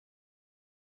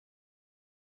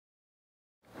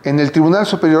En el Tribunal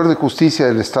Superior de Justicia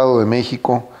del Estado de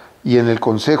México y en el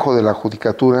Consejo de la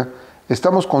Judicatura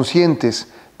estamos conscientes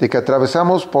de que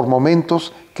atravesamos por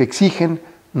momentos que exigen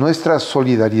nuestra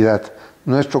solidaridad,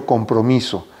 nuestro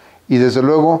compromiso y desde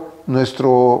luego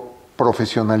nuestro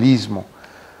profesionalismo.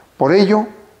 Por ello,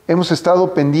 hemos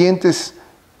estado pendientes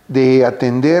de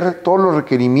atender todos los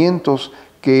requerimientos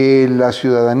que la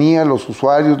ciudadanía, los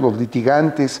usuarios, los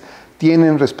litigantes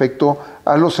tienen respecto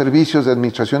a los servicios de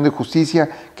administración de justicia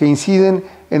que inciden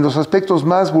en los aspectos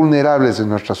más vulnerables de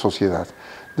nuestra sociedad.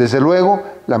 Desde luego,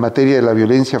 la materia de la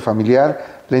violencia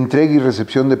familiar, la entrega y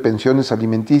recepción de pensiones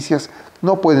alimenticias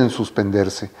no pueden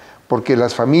suspenderse, porque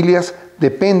las familias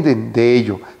dependen de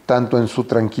ello, tanto en su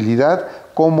tranquilidad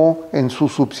como en su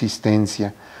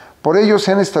subsistencia. Por ello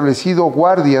se han establecido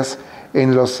guardias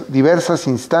en las diversas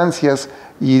instancias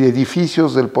y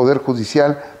edificios del Poder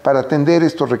Judicial para atender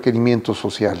estos requerimientos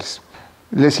sociales.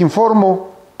 Les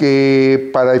informo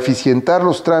que para eficientar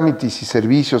los trámites y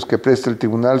servicios que presta el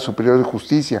Tribunal Superior de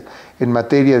Justicia en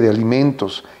materia de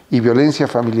alimentos y violencia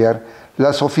familiar,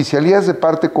 las oficialías de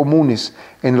parte comunes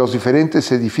en los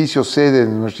diferentes edificios sede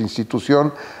de nuestra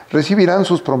institución recibirán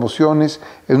sus promociones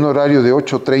en un horario de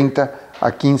 8:30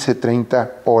 a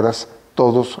 15:30 horas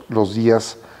todos los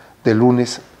días de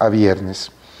lunes a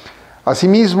viernes.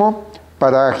 Asimismo,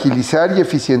 para agilizar y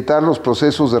eficientar los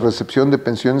procesos de recepción de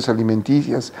pensiones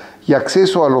alimenticias y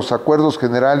acceso a los acuerdos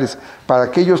generales para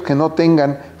aquellos que no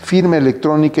tengan firma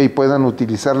electrónica y puedan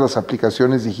utilizar las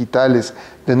aplicaciones digitales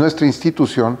de nuestra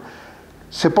institución,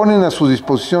 se ponen a su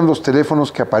disposición los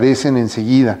teléfonos que aparecen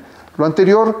enseguida. Lo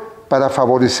anterior para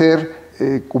favorecer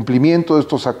cumplimiento de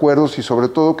estos acuerdos y sobre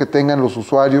todo que tengan los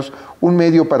usuarios un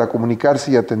medio para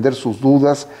comunicarse y atender sus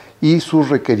dudas y sus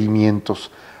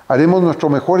requerimientos. Haremos nuestro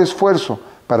mejor esfuerzo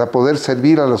para poder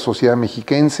servir a la sociedad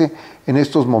mexiquense en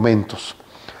estos momentos.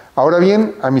 Ahora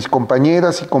bien, a mis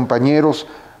compañeras y compañeros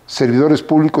servidores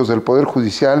públicos del Poder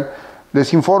Judicial,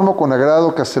 les informo con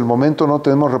agrado que hasta el momento no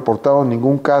tenemos reportado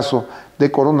ningún caso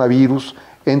de coronavirus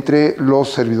entre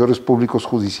los servidores públicos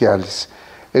judiciales.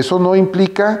 Eso no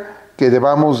implica que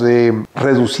debamos de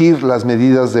reducir las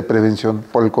medidas de prevención,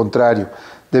 por el contrario,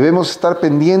 debemos estar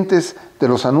pendientes de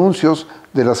los anuncios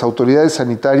de las autoridades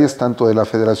sanitarias, tanto de la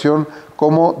Federación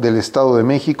como del Estado de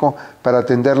México, para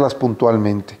atenderlas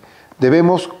puntualmente.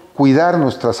 Debemos cuidar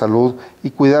nuestra salud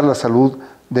y cuidar la salud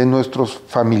de nuestros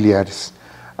familiares.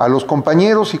 A los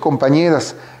compañeros y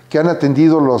compañeras que han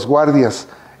atendido las guardias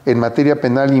en materia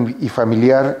penal y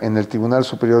familiar en el Tribunal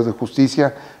Superior de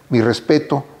Justicia, mi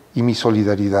respeto y mi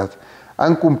solidaridad.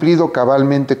 Han cumplido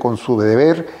cabalmente con su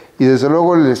deber y desde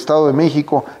luego el Estado de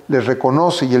México les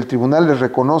reconoce y el Tribunal les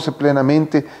reconoce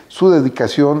plenamente su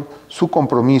dedicación, su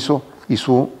compromiso y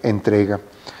su entrega.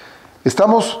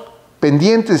 Estamos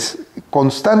pendientes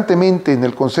constantemente en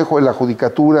el Consejo de la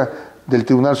Judicatura del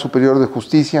Tribunal Superior de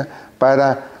Justicia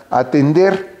para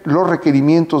atender los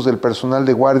requerimientos del personal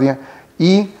de guardia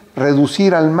y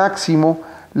reducir al máximo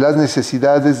las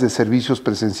necesidades de servicios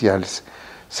presenciales.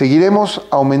 Seguiremos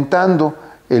aumentando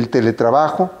el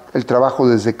teletrabajo, el trabajo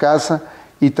desde casa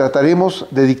y trataremos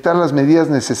de dictar las medidas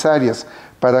necesarias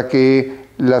para que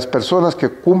las personas que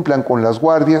cumplan con las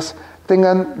guardias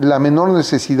tengan la menor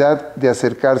necesidad de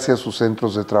acercarse a sus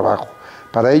centros de trabajo.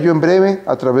 Para ello, en breve,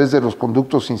 a través de los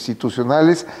conductos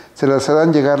institucionales, se les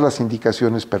harán llegar las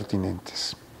indicaciones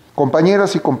pertinentes.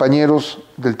 Compañeras y compañeros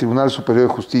del Tribunal Superior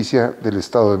de Justicia del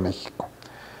Estado de México,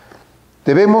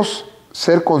 debemos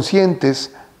ser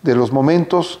conscientes de los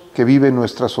momentos que vive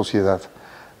nuestra sociedad.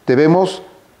 Debemos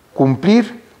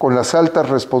cumplir con las altas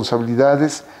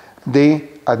responsabilidades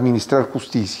de administrar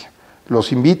justicia.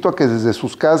 Los invito a que desde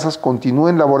sus casas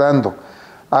continúen laborando,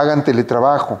 hagan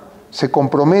teletrabajo, se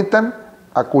comprometan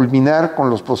a culminar con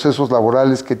los procesos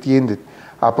laborales que tienden,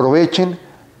 aprovechen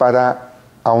para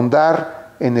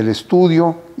ahondar en el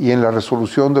estudio y en la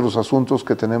resolución de los asuntos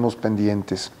que tenemos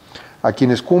pendientes. A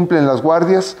quienes cumplen las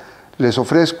guardias, les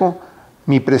ofrezco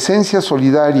mi presencia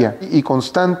solidaria y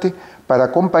constante para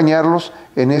acompañarlos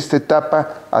en esta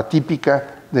etapa atípica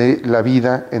de la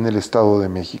vida en el Estado de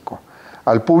México.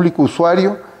 Al público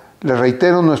usuario, le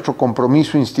reitero nuestro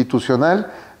compromiso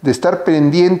institucional de estar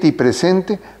pendiente y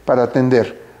presente para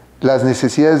atender las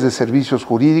necesidades de servicios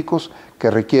jurídicos que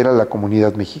requiera la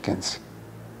comunidad mexiquense.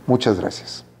 Muchas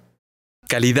gracias.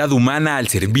 Calidad humana al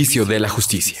servicio de la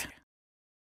justicia.